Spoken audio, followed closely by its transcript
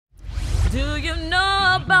Do you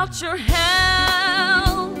know about your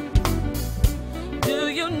health? Do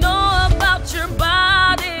you know about your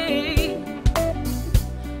body?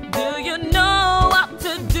 Do you know what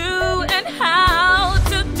to do and how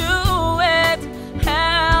to do it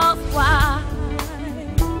health-wise?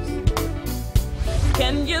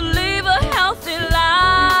 Can you live a healthy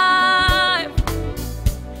life?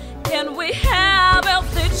 Can we have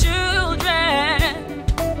healthy children?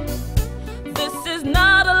 This is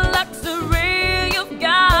not a luxury, you've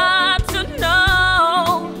got to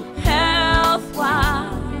know health-wise.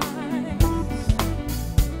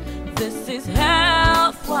 This is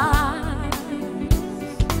health-wise.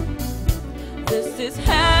 This is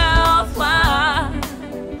health-wise.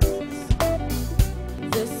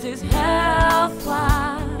 This is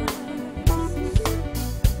health-wise.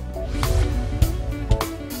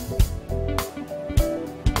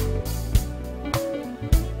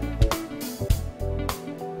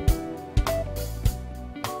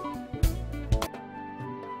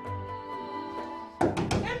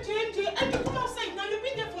 MJ, come outside now. You've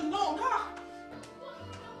been there for long, huh?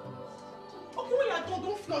 Okay, when you're done,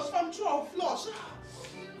 don't flush. If I'm true, I'll flush.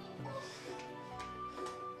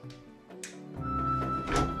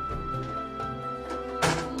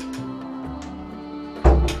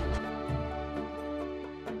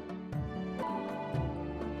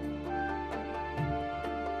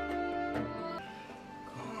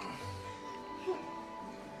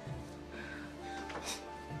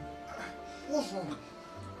 What's wrong?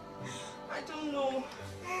 I don't know.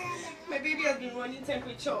 My baby has been running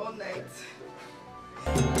temperature all night.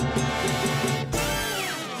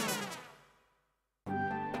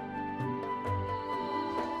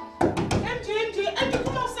 MJ,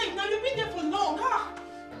 come outside now. You've been there for long, huh?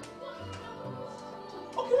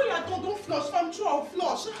 Okay, when you're done, don't flush. If I'm true, I'll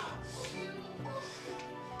flush.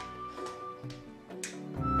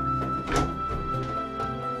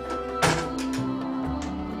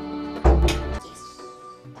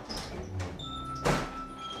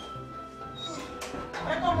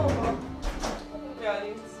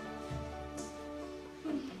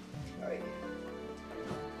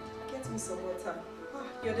 Get me some water.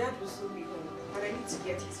 Your dad will soon be home, but I need to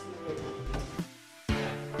get his food ready.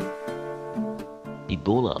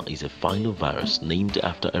 Ebola is a filovirus named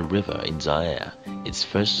after a river in Zaire, its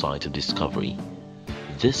first site of discovery.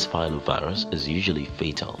 This filovirus is usually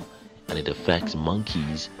fatal, and it affects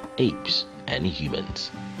monkeys, apes, and humans.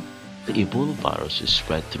 The Ebola virus is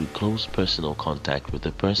spread through close personal contact with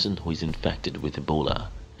a person who is infected with Ebola.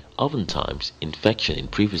 Oftentimes, infection in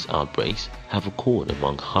previous outbreaks have occurred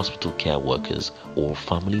among hospital care workers or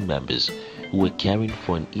family members who were caring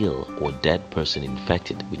for an ill or dead person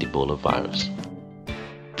infected with Ebola virus.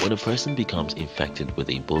 When a person becomes infected with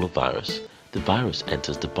the Ebola virus, the virus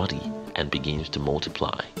enters the body and begins to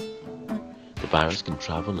multiply. The virus can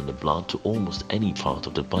travel in the blood to almost any part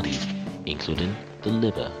of the body, including the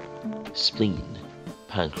liver, spleen,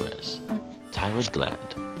 pancreas, thyroid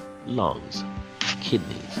gland, lungs,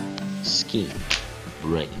 kidneys, skin,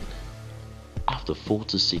 brain. After 4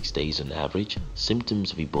 to 6 days on average,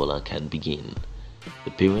 symptoms of Ebola can begin.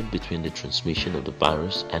 The period between the transmission of the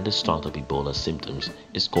virus and the start of Ebola symptoms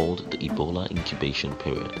is called the Ebola incubation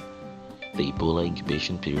period. The Ebola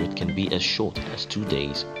incubation period can be as short as 2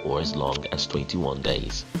 days or as long as 21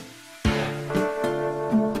 days.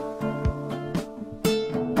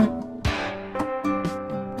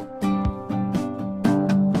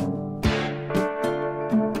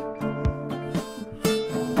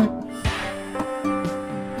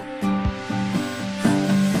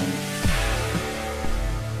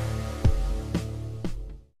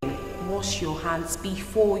 Wash your hands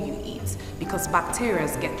before you eat, because bacteria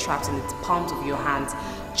get trapped in the palms of your hands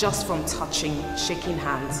just from touching, shaking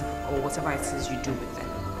hands, or whatever it is you do with them.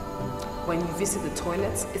 When you visit the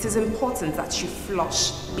toilets, it is important that you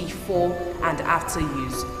flush before and after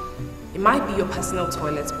use. It might be your personal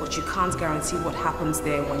toilet, but you can't guarantee what happens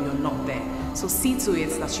there when you're not there. So see to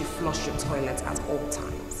it that you flush your toilet at all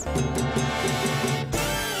times.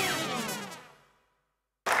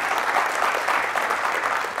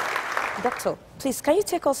 Doctor, please, can you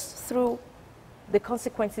take us through the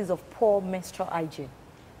consequences of poor menstrual hygiene?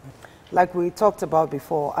 Like we talked about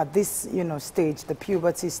before, at this, stage, the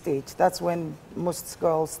puberty stage, that's when most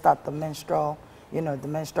girls start the menstrual, the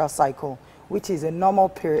menstrual cycle, which is a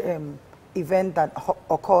normal event that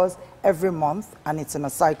occurs every month, and it's in a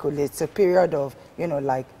cycle. It's a period of,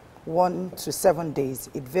 like 1 to 7 days.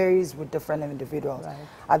 It varies with different individuals. Right.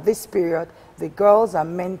 At this period, the girls are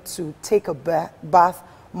meant to take a bath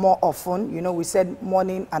more often. We said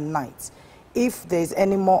morning and night. If there's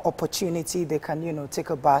any more opportunity, they can, take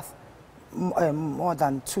a bath more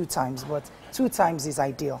than 2 times, but 2 times is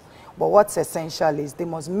ideal. But what's essential is they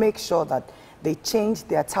must make sure that they change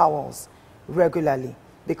their towels regularly,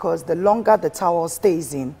 because the longer the towel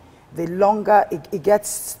stays in, the longer it gets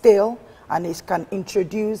stale, and it can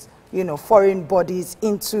introduce, foreign bodies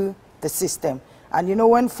into the system. And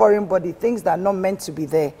when foreign body, things that are not meant to be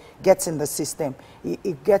there, gets in the system,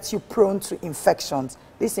 it gets you prone to infections.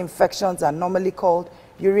 These infections are normally called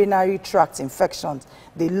urinary tract infections.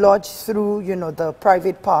 They lodge through, the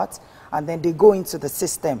private parts, and then they go into the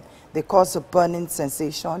system. They cause a burning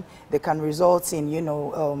sensation. They can result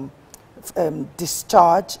in,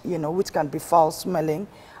 discharge, which can be foul smelling.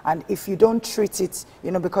 And if you don't treat it,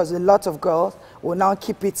 because a lot of girls will now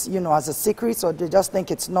keep it, as a secret, or they just think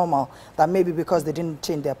it's normal, that maybe because they didn't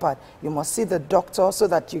change their pad. You must see the doctor so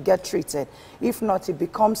that you get treated. If not, it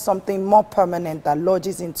becomes something more permanent that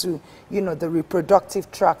lodges into, the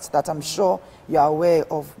reproductive tract that I'm sure you're aware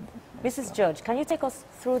of. Mrs. George, can you take us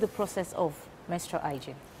through the process of menstrual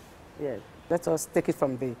hygiene? Yeah, let us take it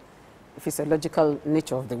from the physiological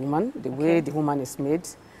nature of the woman, the way the woman is made.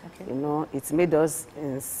 Okay. It's made us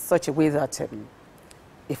in such a way that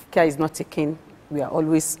if care is not taken, we are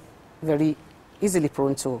always very easily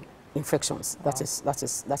prone to infections. Wow. That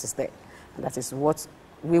is there. And that is what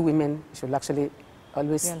we women should actually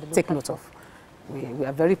always take note of. We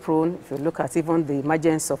are very prone. If you look at even the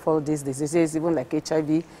emergence of all these diseases, even like HIV,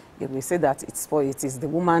 you will say that it is the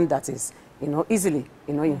woman that is, easily,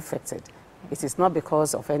 infected. It is not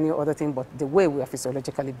because of any other thing, but the way we are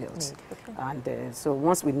physiologically built. Okay. And so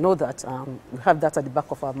once we know that, we have that at the back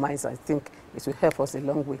of our minds, I think it will help us a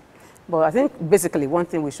long way. But I think basically one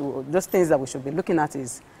thing those things that we should be looking at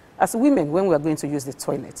is, as women, when we are going to use the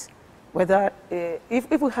toilet, whether, if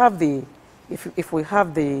we have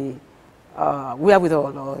the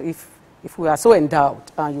wherewithal, or if we are so endowed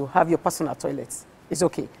and you have your personal toilets, it's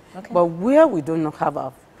okay. But where we do not have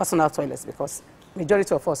our personal toilets, because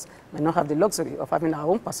majority of us may not have the luxury of having our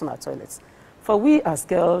own personal toilets. For we as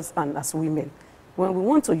girls and as women, when we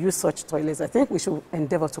want to use such toilets, I think we should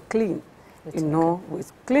endeavor to clean, we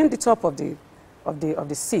clean the top of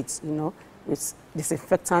the seats, with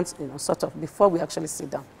disinfectant, sort of, before we actually sit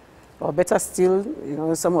down. Or better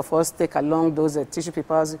still, some of us take along those tissue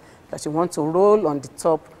papers that you want to roll on the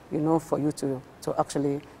top, for you to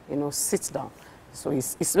actually, sit down. So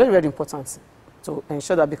it's very, very important to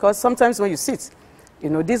ensure that, because sometimes when you sit,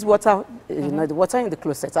 this water, the water in the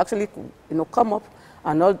closet actually, come up,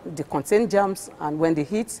 and all they contain germs, and when they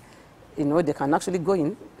heat, they can actually go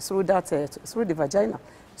in through through the vagina.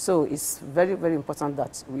 So it's very, very important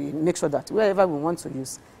that we make sure that wherever we want to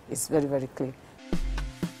use, it's very, very clean.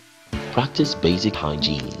 Practice basic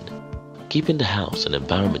hygiene. Keeping the house and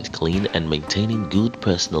environment clean and maintaining good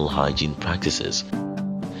personal hygiene practices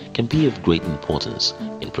can be of great importance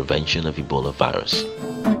in prevention of Ebola virus.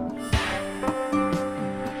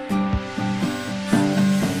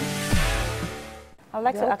 I'd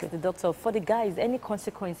like to ask the doctor, for the guys, any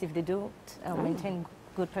consequence if they don't maintain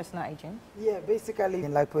good personal hygiene? Yeah, basically,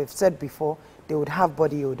 like we've said before, they would have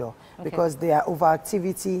body odor because their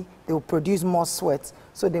overactivity, they will produce more sweat,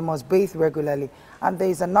 so they must bathe regularly. And there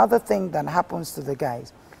is another thing that happens to the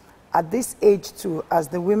guys. At this age too, as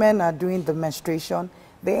the women are doing the menstruation,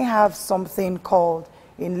 they have something called,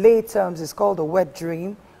 in lay terms, it's called a wet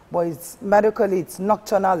dream, but medically it's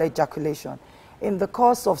nocturnal ejaculation. In the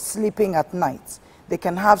course of sleeping at night, they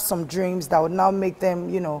can have some dreams that would now make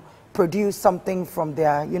them, produce something from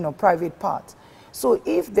their, private parts. So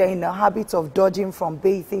if they're in a habit of dodging from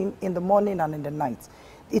bathing in the morning and in the night,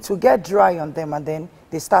 it will get dry on them, and then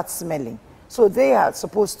they start smelling. So they are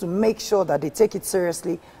supposed to make sure that they take it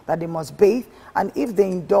seriously, that they must bathe. And if they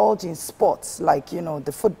indulge in sports like,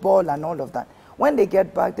 the football and all of that, when they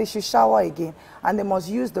get back, they should shower again. And they must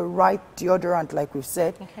use the right deodorant, like we've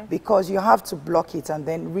said, because you have to block it and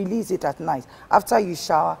then release it at night. After you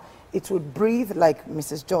shower, it would breathe, like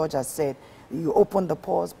Mrs. George has said. You open the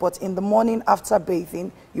pores. But in the morning after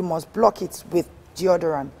bathing, you must block it with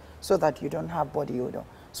deodorant so that you don't have body odor.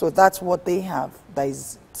 So that's what they have that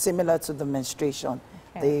is similar to the menstruation.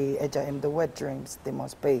 In the wet dreams, they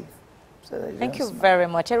must bathe. So thank you very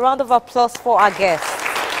much. A round of applause for our guests.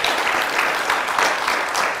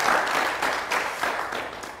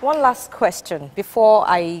 One last question before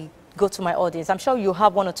I go to my audience. I'm sure you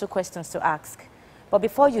have 1 or 2 questions to ask. But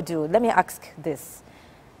before you do, let me ask this.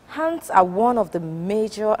 Hands are one of the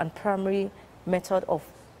major and primary method of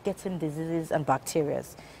getting diseases and bacteria.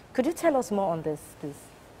 Could you tell us more on this, please?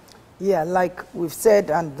 Yeah, like we've said,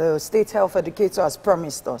 and the state health educator has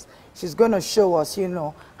promised us, she's going to show us,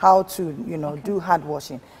 how to, do hand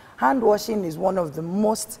washing. Hand washing is one of the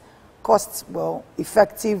most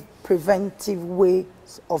cost-effective preventive way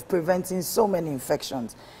of preventing so many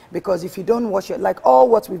infections. Because if you don't wash your, like all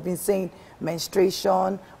what we've been saying,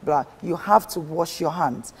 menstruation, blah, you have to wash your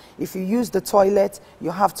hands. If you use the toilet,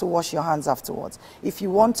 you have to wash your hands afterwards. If you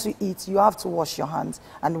want to eat, you have to wash your hands.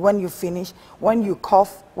 And when you finish, when you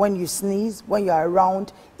cough, when you sneeze, when you're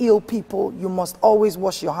around ill people, you must always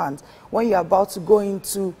wash your hands. When you're about to go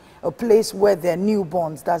into a place where there are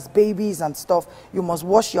newborns, that's babies and stuff, you must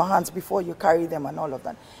wash your hands before you carry them and all of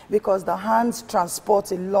that. Because the hands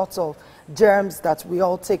transport a lot of germs that we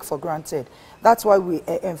all take for granted. That's why we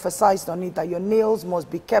emphasized on it that your nails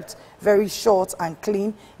must be kept very short and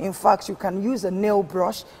clean. In fact, you can use a nail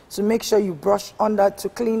brush to make sure you brush under, to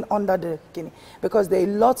clean under the skin, because there are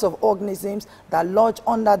lots of organisms that lodge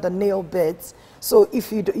under the nail beds. So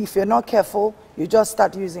if you're not careful, you just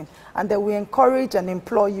start using. And then we encourage and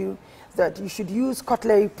implore you that you should use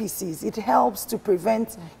cutlery pieces. It helps to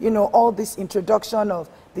prevent, all this introduction of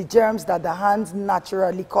the germs that the hands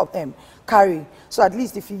naturally carry. So at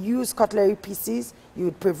least if you use cutlery pieces, you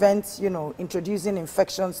would prevent, introducing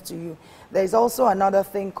infections to you. There's also another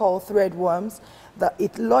thing called threadworms that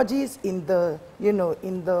it lodges in the, in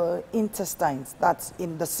the intestines, that's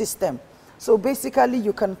in the system. So basically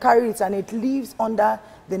you can carry it and it lives under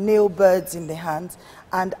the nail beds in the hands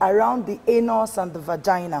and around the anus and the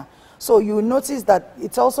vagina. So you notice that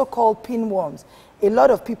it's also called pinworms. A lot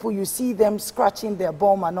of people, you see them scratching their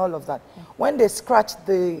bum and all of that. When they scratch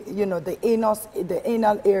the, the anus, the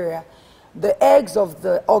anal area, the eggs of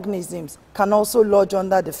the organisms can also lodge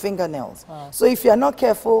under the fingernails. Wow. So if you're not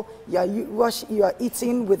careful, you are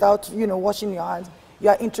eating without, washing your hands, you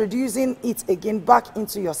are introducing it again back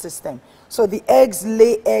into your system. So the eggs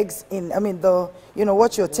lay eggs in,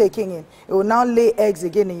 what you're taking in, it will now lay eggs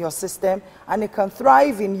again in your system, and it can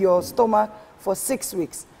thrive in your stomach for 6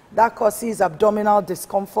 weeks. That causes abdominal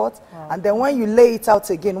discomfort. Wow. And then when you lay it out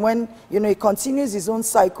again, when, it continues its own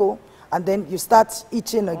cycle, and then you start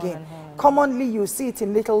itching again. Commonly, you see it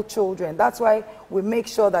in little children. That's why we make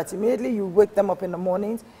sure that immediately you wake them up in the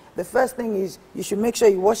mornings, the first thing is you should make sure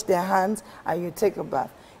you wash their hands and you take a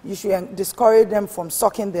bath. You should discourage them from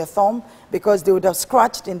sucking their thumb because they would have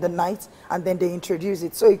scratched in the night and then they introduce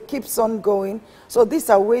it. So it keeps on going. So these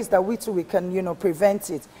are ways that we can, prevent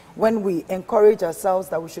it. When we encourage ourselves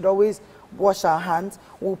that we should always wash our hands,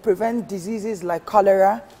 we'll prevent diseases like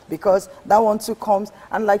cholera because that one too comes.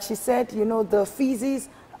 And like she said, the feces,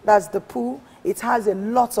 that's the poo, it has a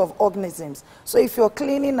lot of organisms. So if you're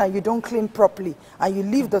cleaning and you don't clean properly and you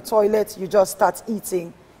leave the toilet, you just start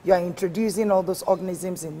eating, you are introducing all those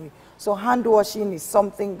organisms in you. So hand washing is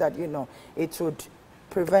something that, it would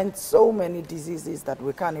prevent so many diseases that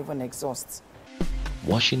we can't even exhaust.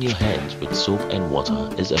 Washing your hands with soap and water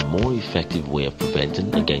is a more effective way of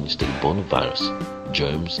preventing against the Ebola virus,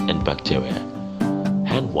 germs and bacteria.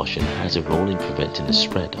 Hand washing has a role in preventing the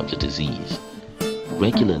spread of the disease.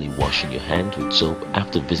 Regularly washing your hands with soap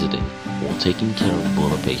after visiting or taking care of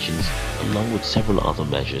Ebola patients, along with several other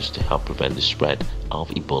measures to help prevent the spread of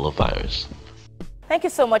Ebola virus. Thank you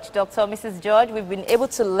so much, Dr. Mrs. George. We've been able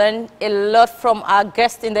to learn a lot from our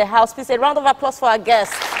guest in the house. Please, a round of applause for our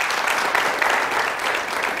guest.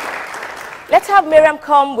 Let's have Miriam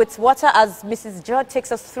come with water as Mrs. George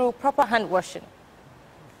takes us through proper hand washing.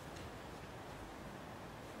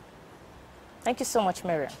 Thank you so much,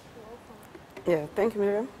 Miriam. Yeah, thank you,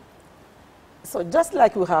 Miriam. So just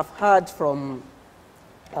like we have heard from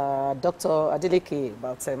Dr. Adeleke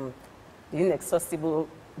about the inexhaustible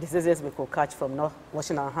diseases we could catch from not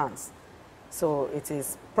washing our hands. So it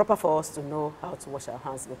is proper for us to know how to wash our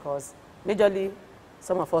hands because majorly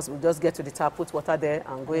some of us will just get to the tap, put water there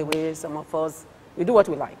and go away. Some of us, we do what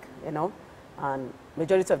we like, and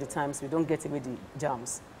majority of the times we don't get away the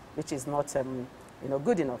germs, which is not,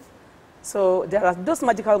 good enough. So there are those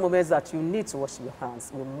magical moments that you need to wash your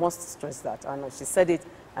hands. We must stress that. And she said it,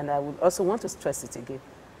 and I would also want to stress it again.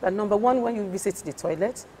 That number one, when you visit the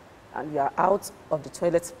toilet and you are out of the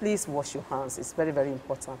toilet, please wash your hands. It's very, very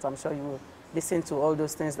important. I'm sure you will listen to all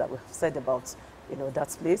those things that we have said about, that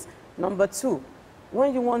place. Number two,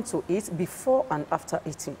 when you want to eat, before and after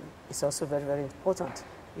eating, it's also very, very important,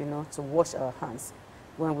 to wash our hands.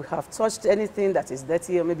 When we have touched anything that is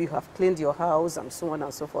dirty, or maybe you have cleaned your house and so on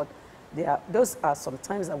and so forth, those are some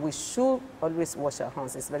times that we should always wash our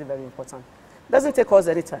hands. It's very, very important. It doesn't take us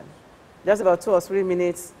any time. Just about 2 or 3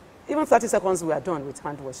 minutes, even 30 seconds, we are done with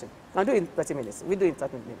hand washing. We can do it in 30 minutes. We do it in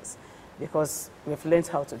 30 minutes because we've learned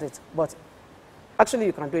how to do it. But actually,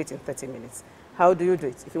 you can do it in 30 minutes. How do you do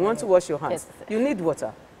it? If you want to wash your hands, you need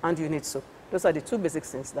water and you need soap. Those are the two basic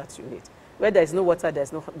things that you need. Where there is no water, there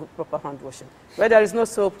is no proper hand washing. Where there is no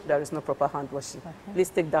soap, there is no proper hand washing. Okay. Please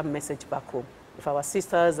take that message back home. If our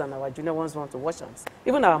sisters and our junior ones want to wash hands,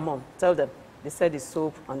 even our mom, tell them, they said it's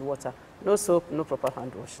soap and water. No soap, no proper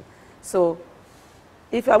hand washing. So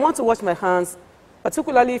if I want to wash my hands,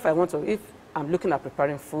 particularly if I'm looking at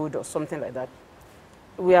preparing food or something like that,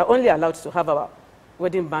 we are only allowed to have our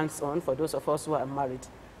wedding bands on for those of us who are married.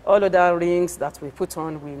 All other rings that we put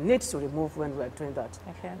on, we need to remove when we are doing that.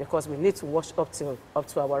 Okay. Because we need to wash up to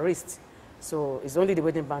our wrist. So it's only the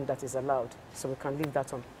wedding band that is allowed. So we can leave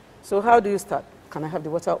that on. So how do you start? Can I have the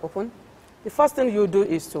water open? The first thing you do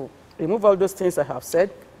is to remove all those things I have said,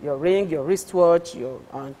 your ring, your wristwatch, your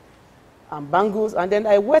and bangles, and then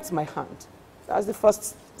I wet my hand. That's the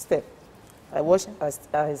first step. I wash,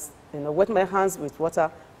 wet my hands with water,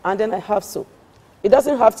 and then I have soap. It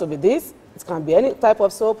doesn't have to be this. It can be any type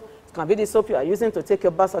of soap. It can be the soap you are using to take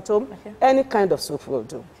your bath at home. Okay. Any kind of soap will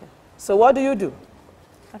do. Okay. So what do you do?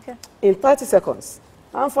 Okay. In 30 seconds.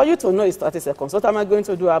 And for you to know it's 30 seconds, what am I going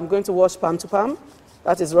to do? I'm going to wash palm to palm.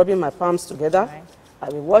 That is rubbing my palms together. Right. I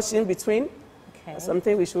will wash in between. Okay. That's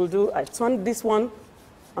something we should do. I turn this one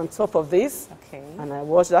on top of this. Okay. And I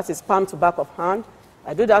wash. That is palm to back of hand.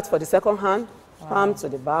 I do that for the second hand. Wow. Palm to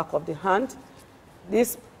the back of the hand.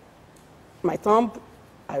 This, my thumb,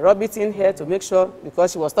 I rub it in here to make sure,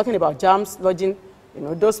 because she was talking about germs lodging,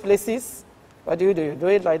 those places. What do? You do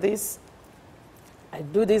it like this. I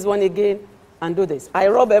do this one again and do this. I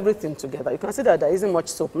rub everything together. You can see that there isn't much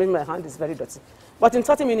soap. Maybe my hand is very dirty. But in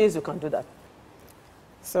 30 minutes, you can do that.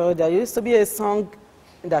 So there used to be a song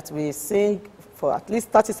that we sing for at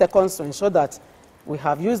least 30 seconds to ensure that we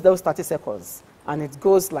have used those 30 seconds. And it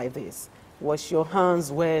goes like this. Wash your hands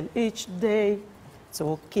well each day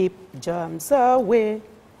to keep germs away.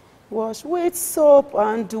 Wash with soap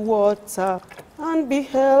and water and be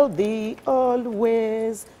healthy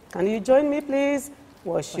always. Can you join me, please?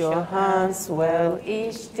 Wash your hands well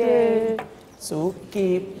each day to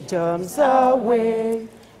keep germs away.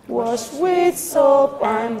 Wash with soap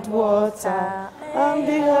and water and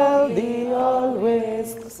be healthy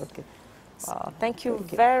always. Okay. Wow, thank you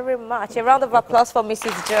very much. A round of applause for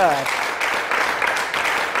Mrs. George.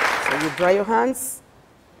 So you dry your hands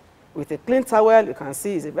with a clean towel. You can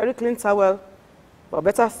see it's a very clean towel. But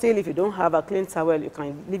better still, if you don't have a clean towel, you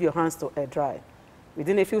can leave your hands to air dry.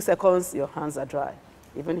 Within a few seconds, your hands are dry,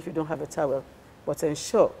 even if you don't have a towel. But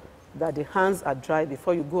ensure that the hands are dry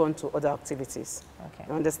before you go on to other activities. Okay.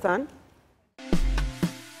 You understand?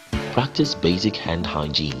 Practice basic hand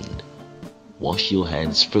hygiene. Wash your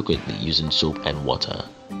hands frequently using soap and water.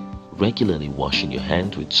 Regularly washing your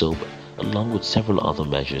hands with soap along with several other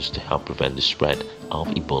measures to help prevent the spread of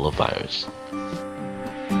Ebola virus.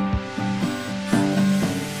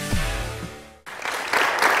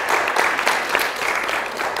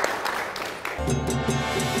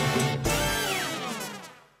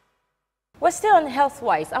 We're still on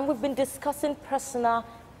Healthwise, and we've been discussing personal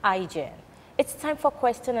hygiene. It's time for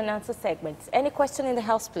question and answer segments. Any question in the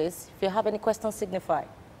house, please? If you have any questions, signify.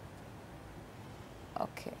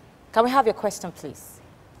 Okay. Can we have your question, please?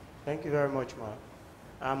 Thank you very much, Ma.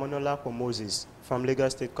 I'm Onolapo Moses from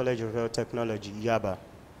Lagos State College of Health Technology, Yaba.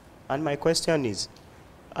 And my question is,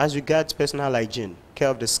 as regards personal hygiene, care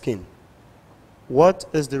of the skin, what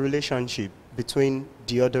is the relationship between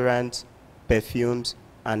deodorant, perfumes,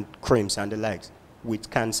 and creams and the likes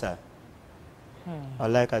with cancer? I'd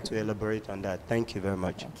like her to elaborate on that. Thank you very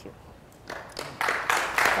much. Thank you.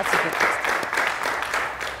 That's a good question.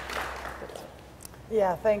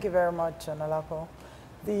 Yeah, thank you very much, Onolapo.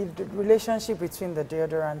 The relationship between the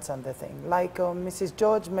deodorants and the thing, like Mrs.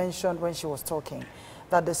 George mentioned when she was talking,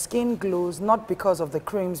 that the skin glows not because of the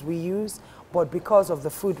creams we use, but because of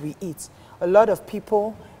the food we eat. A lot of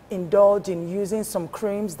people indulge in using some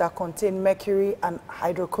creams that contain mercury and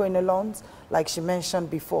hydroquinones, like she mentioned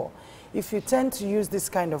before. If you tend to use this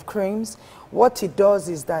kind of creams, what it does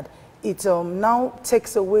is that it now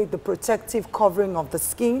takes away the protective covering of the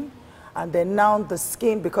skin, and then now the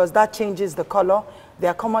skin, because that changes the color, they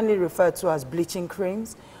are commonly referred to as bleaching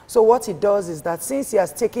creams. So what it does is that since it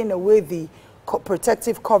has taken away the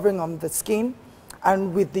protective covering on the skin,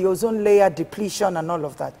 and with the ozone layer depletion and all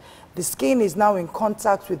of that, the skin is now in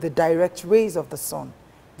contact with the direct rays of the sun.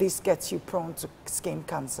 This gets you prone to skin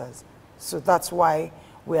cancers. So that's why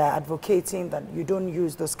we are advocating that you don't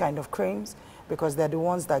use those kind of creams, because they're the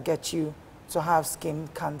ones that get you to have skin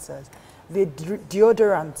cancers. The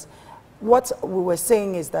deodorant, what we were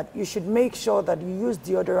saying is that you should make sure that you use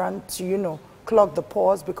deodorant to, clog the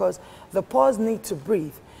pores, because the pores need to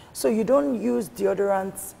breathe. So you don't use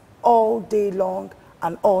deodorants all day long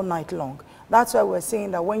and all night long. That's why we're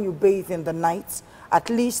saying that when you bathe in the night at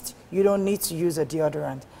least you don't need to use a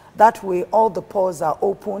deodorant. That way, all the pores are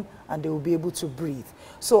open and they will be able to breathe.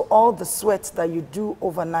 So all the sweat that you do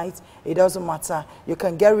overnight, it doesn't matter. You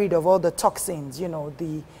can get rid of all the toxins, you know,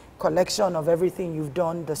 the collection of everything you've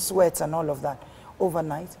done, the sweat and all of that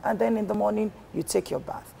overnight. And then in the morning, you take your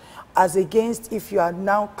bath. As against if you are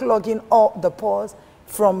now clogging all the pores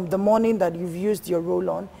from the morning that you've used your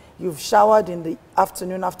roll-on, you've showered in the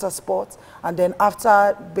afternoon after sports, and then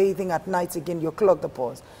after bathing at night again, you clog the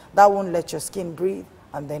pores. That won't let your skin breathe,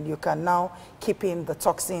 and then you can now keep in the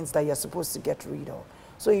toxins that you're supposed to get rid of.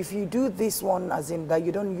 So if you do this one, as in that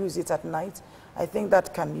you don't use it at night, I think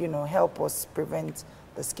that can, you know, help us prevent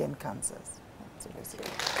the skin cancers. So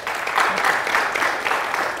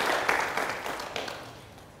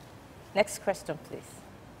next question,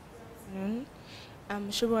 please. I'm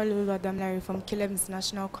Shubha Damlari from Caleb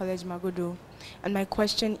International College, Magodo. And my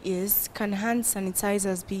question is, can hand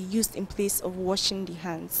sanitizers be used in place of washing the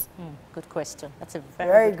hands? Good question. That's a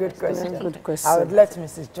very good question. Very good question. I would let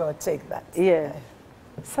Mrs. George take that. Yeah.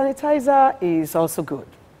 Sanitizer is also good,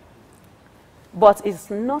 but it's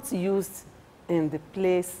not used in the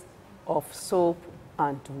place of soap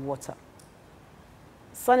and water.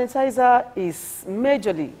 Sanitizer is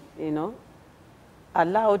majorly, you know,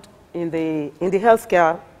 allowed in the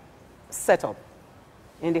healthcare setup,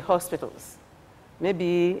 in the hospitals.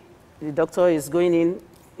 Maybe the doctor is going in,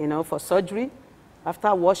 you know, for surgery,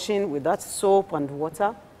 after washing with that soap and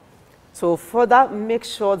water. So further make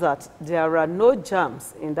sure that there are no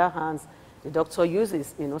germs in their hands, the doctor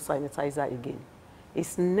uses, you know, sanitizer again.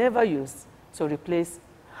 It's never used to replace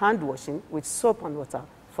hand washing with soap and water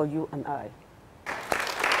for you and I.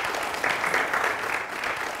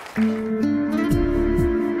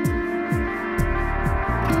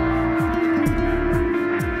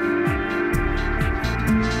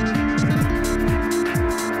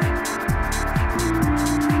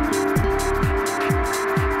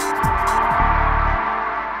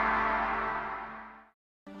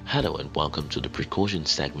 Hello and welcome to the precaution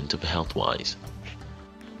segment of HealthWise.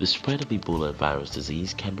 The spread of Ebola virus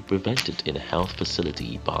disease can be prevented in a health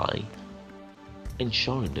facility by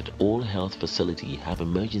ensuring that all health facilities have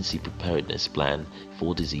emergency preparedness plan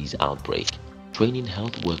for disease outbreak, training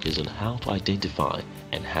health workers on how to identify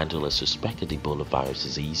and handle a suspected Ebola virus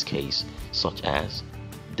disease case, such as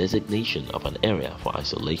designation of an area for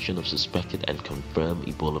isolation of suspected and confirmed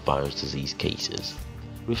Ebola virus disease cases,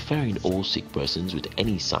 referring all sick persons with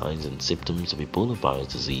any signs and symptoms of Ebola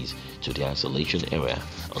virus disease to the isolation area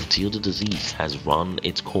until the disease has run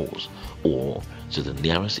its course, or to the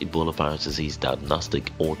nearest Ebola virus disease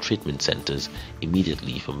diagnostic or treatment centers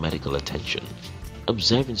immediately for medical attention.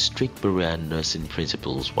 Observing strict barrier and nursing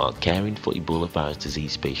principles while caring for Ebola virus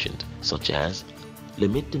disease patients, such as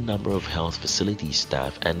limit the number of health facility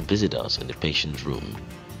staff and visitors in the patient's room,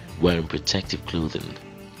 wearing protective clothing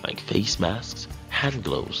like face masks, hand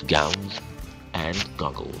gloves, gowns, and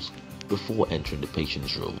goggles before entering the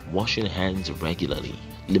patient's room, washing hands regularly,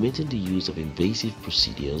 limiting the use of invasive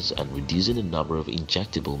procedures and reducing the number of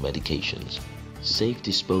injectable medications, safe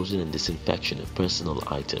disposing and disinfection of personal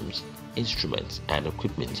items, instruments, and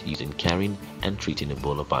equipment used in carrying and treating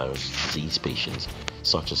Ebola virus disease patients,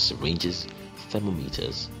 such as syringes,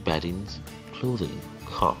 thermometers, beddings, clothing,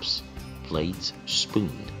 cups, plates,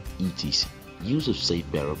 spoon, etc. Use of safe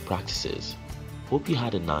burial practices. Hope you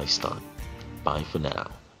had a nice time. Bye for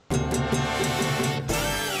now.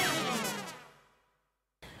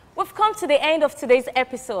 We've come to the end of today's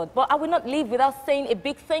episode, but I will not leave without saying a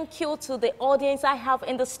big thank you to the audience I have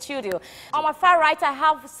in the studio. On my far right, I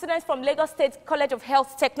have students from Lagos State College of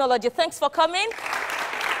Health Technology. Thanks for coming.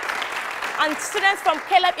 And students from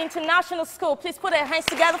Caleb International School, please put their hands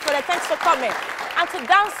together for them. Thanks for coming. And to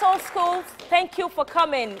Dancehall School, thank you for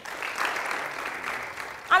coming.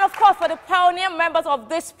 And of course, for the pioneer members of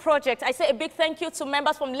this project, I say a big thank you to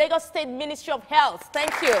members from Lagos State Ministry of Health.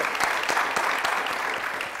 Thank you.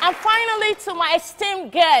 And finally, to my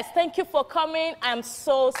esteemed guests, thank you for coming. I'm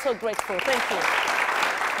so grateful. Thank you.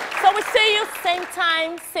 So we'll see you same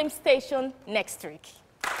time, same station next week.